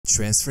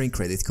Transferring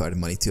credit card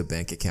money to a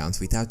bank account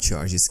without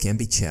charges can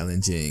be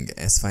challenging,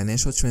 as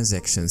financial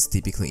transactions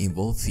typically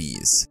involve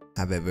fees.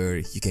 However,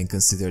 you can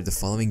consider the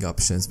following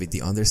options with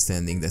the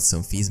understanding that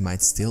some fees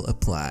might still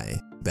apply.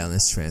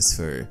 Balance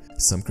transfer.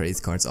 Some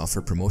credit cards offer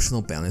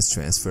promotional balance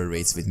transfer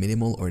rates with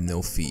minimal or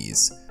no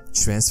fees.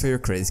 Transfer your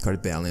credit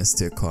card balance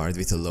to a card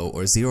with a low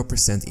or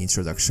 0%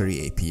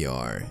 introductory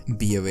APR.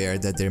 Be aware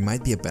that there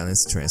might be a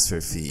balance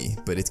transfer fee,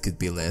 but it could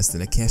be less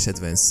than a cash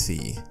advance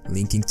fee.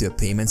 Linking to a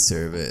payment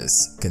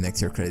service. Connect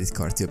your credit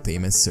card to a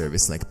payment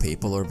service like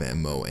PayPal or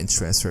Venmo and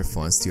transfer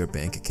funds to your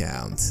bank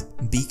account.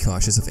 Be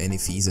cautious of any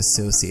fees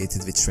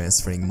associated with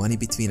transferring money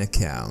between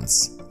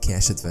accounts.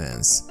 Cash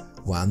advance.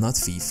 While not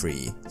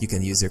fee-free, you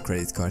can use your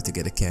credit card to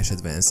get a cash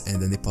advance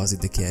and then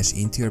deposit the cash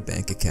into your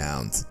bank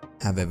account.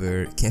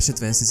 However, cash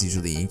advances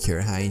usually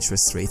incur high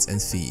interest rates and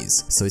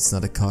fees, so it's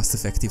not a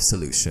cost-effective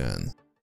solution.